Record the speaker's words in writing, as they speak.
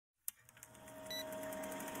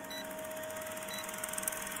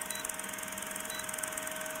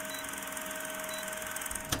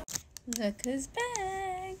Look who's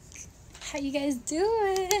back. How you guys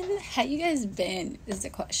doing? How you guys been is the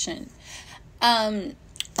question.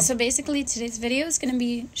 So basically today's video is going to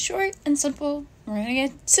be short and simple. We're going to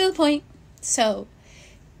get to the point. So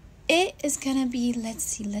it is going to be, let's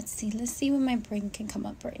see what my brain can come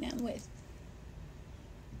up right now with.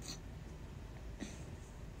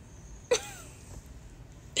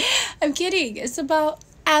 I'm kidding. It's about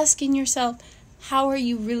asking yourself, how are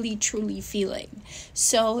you really truly feeling?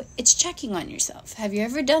 So it's checking on yourself. Have you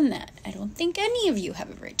ever done that? I don't think any of you have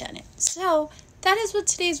ever done it. So that is what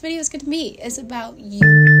today's video is going to be. It's about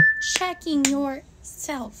you checking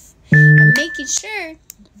yourself and making sure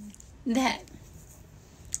that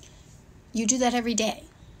you do that every day.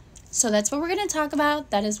 So that's what we're going to talk about.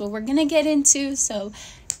 That is what we're going to get into. So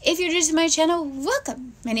if you're new to my channel,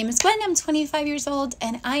 welcome. My name is Gwen. I'm 25 years old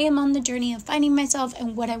and I am on the journey of finding myself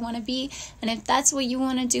and what I want to be. And if that's what you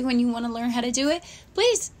want to do and you want to learn how to do it,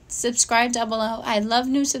 please subscribe down below. I love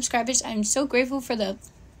new subscribers. I'm so grateful for the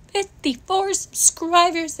 54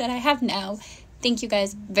 subscribers that I have now. Thank you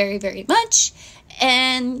guys very, very much.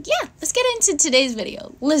 And yeah, let's get into today's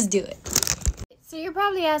video. Let's do it. So you're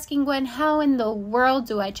probably asking, Gwen, how in the world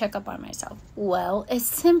do I check up on myself? Well, it's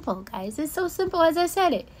simple, guys. It's so simple as I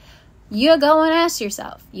said it. You go and ask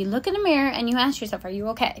yourself. You look in the mirror and you ask yourself, are you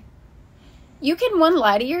okay? You can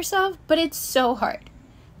lie to yourself, but it's so hard.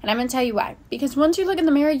 And I'm going to tell you why. Because once you look in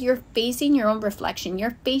the mirror, you're facing your own reflection.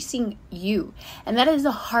 You're facing you. And that is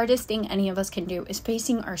the hardest thing any of us can do, is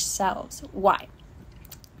facing ourselves. Why?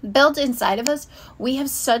 Built inside of us, we have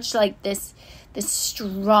such this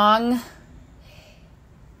strong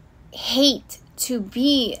hate to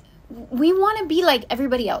be, we want to be like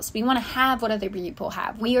everybody else. We want to have what other people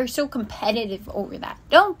have. We are so competitive over that.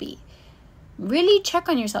 Don't be. Really check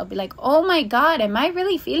on yourself. Be like, oh my God, am I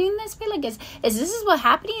really feeling this? Be like, is this what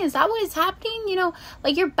happening? Is that what is happening? You know,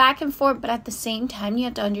 like you're back and forth, but at the same time, you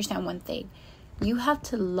have to understand one thing. You have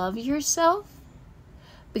to love yourself,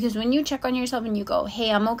 because when you check on yourself and you go, hey,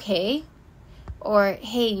 I'm okay, or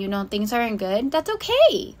hey, things aren't good, that's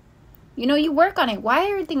okay. You work on it.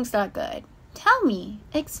 Why are things not good? Tell me.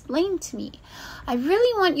 Explain to me. I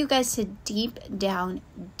really want you guys to deep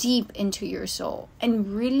into your soul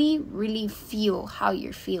and really, really feel how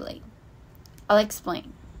you're feeling. I'll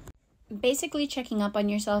explain. Basically, checking up on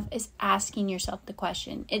yourself is asking yourself the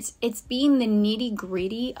question. It's being the nitty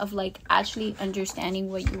gritty of actually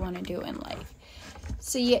understanding what you want to do in life.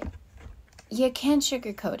 So you can't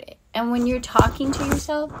sugarcoat it. And when you're talking to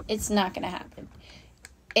yourself, it's not going to happen.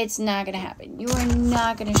 It's not going to happen. You are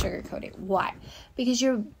not going to sugarcoat it. Why? Because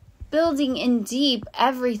you're building in deep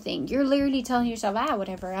everything. You're literally telling yourself,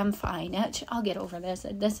 whatever, I'm fine. I'll get over this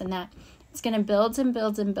and that. It's going to build and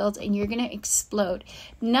build and build, and you're going to explode.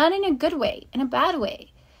 Not in a good way, in a bad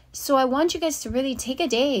way. So I want you guys to really take a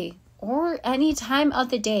day or any time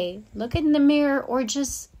of the day, look in the mirror or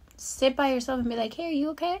just sit by yourself and be like, hey, are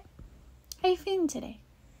you okay? How are you feeling today?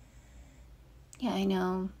 Yeah, I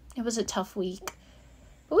know. It was a tough week.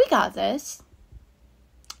 But we got this.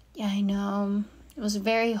 Yeah, I know. It was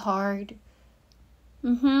very hard.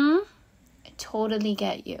 I totally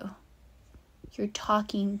get you. You're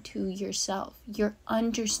talking to yourself. You're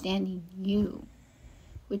understanding you.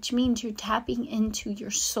 Which means you're tapping into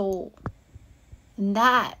your soul. And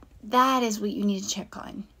that is what you need to check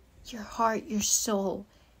on. Your heart, your soul,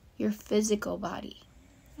 your physical body.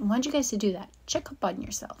 I want you guys to do that. Check up on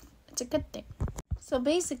yourself. It's a good thing. So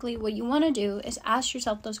basically, what you want to do is ask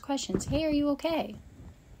yourself those questions. Hey, are you okay?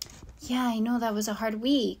 Yeah, I know that was a hard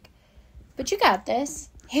week, but you got this.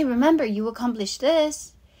 Hey, remember you accomplished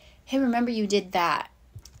this. Hey, remember you did that.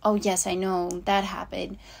 Oh, yes, I know that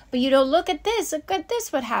happened. But look at this. Look at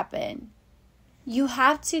this, what happened. You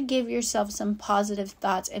have to give yourself some positive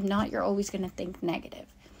thoughts. If not, you're always going to think negative.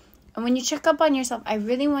 And when you check up on yourself, I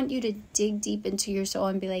really want you to dig deep into your soul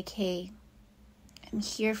and be like, hey, I'm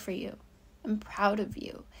here for you. I'm proud of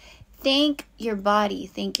you. Thank your body,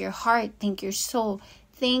 thank your heart, thank your soul,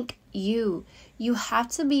 thank you. You have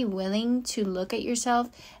to be willing to look at yourself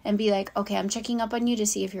and be like, okay, I'm checking up on you to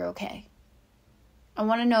see if you're okay. I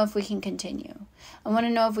want to know if we can continue. I want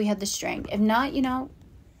to know if we have the strength. If not,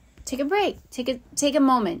 take a break. Take a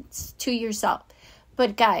moment to yourself.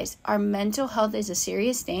 But guys, our mental health is a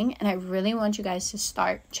serious thing, and I really want you guys to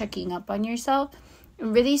start checking up on yourself.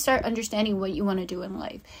 And really start understanding what you want to do in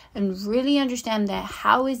life. And really understand that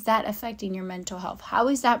how is that affecting your mental health? How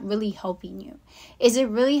is that really helping you? Is it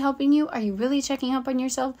really helping you? Are you really checking up on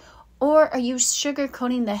yourself? Or are you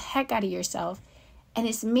sugarcoating the heck out of yourself? And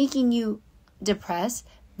it's making you depressed,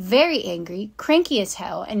 very angry, cranky as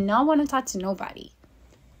hell, and not want to talk to nobody.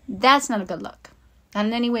 That's not a good look. Not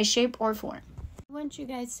in any way, shape, or form. I want you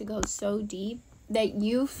guys to go so deep that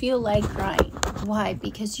you feel like crying. Why?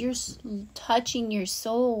 Because you're touching your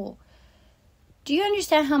soul. Do you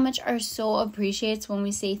understand how much our soul appreciates when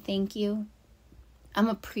we say thank you? I'm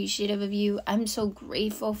appreciative of you. I'm so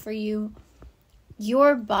grateful for you.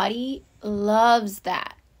 Your body loves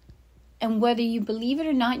that. And whether you believe it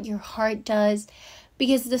or not, your heart does.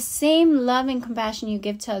 Because the same love and compassion you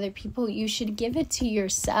give to other people, you should give it to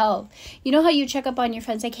yourself. You know how you check up on your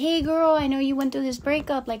friends like, hey girl, I know you went through this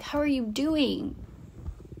breakup. Like, how are you doing?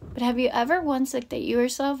 But have you ever once looked at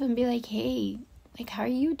yourself and be like, hey, like, how are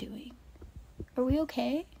you doing? Are we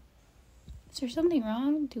okay? Is there something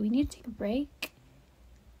wrong? Do we need to take a break?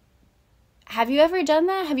 Have you ever done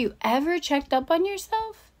that? Have you ever checked up on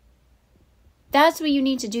yourself? That's what you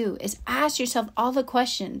need to do, is ask yourself all the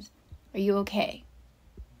questions. Are you okay?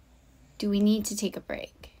 Do we need to take a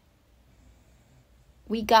break?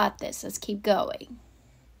 We got this. Let's keep going.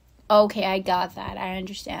 Okay, I got that. I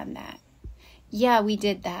understand that. Yeah, we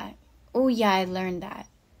did that. Oh, yeah, I learned that.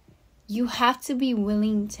 You have to be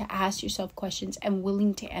willing to ask yourself questions and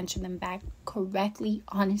willing to answer them back correctly,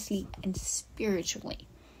 honestly, and spiritually.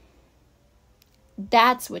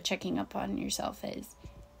 That's what checking up on yourself is.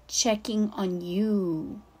 Checking on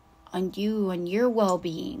you, on your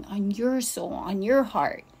well-being, on your soul, on your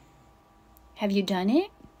heart. Have you done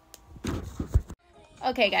it?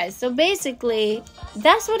 Okay, guys, so basically,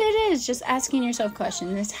 that's what it is. Just asking yourself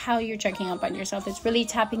questions. It's how you're checking up on yourself. It's really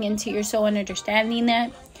tapping into your soul and understanding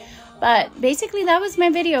that. But basically, that was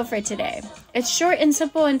my video for today. It's short and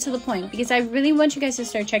simple and to the point because I really want you guys to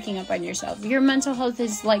start checking up on yourself. Your mental health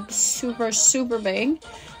is like super, super big.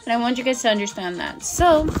 And I want you guys to understand that.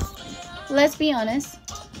 So, let's be honest.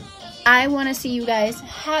 I want to see you guys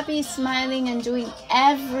happy, smiling, and doing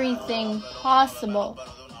everything possible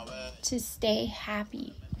to stay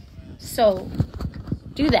happy. So,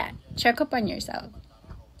 do that. Check up on yourself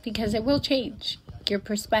because it will change your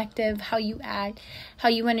perspective, how you act, how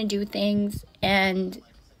you want to do things, and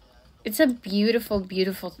it's a beautiful,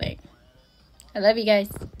 beautiful thing. I love you guys.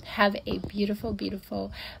 Have a beautiful,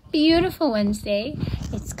 beautiful, beautiful Wednesday.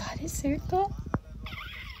 It's got a circle.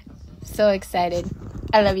 So excited.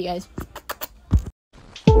 I love you guys.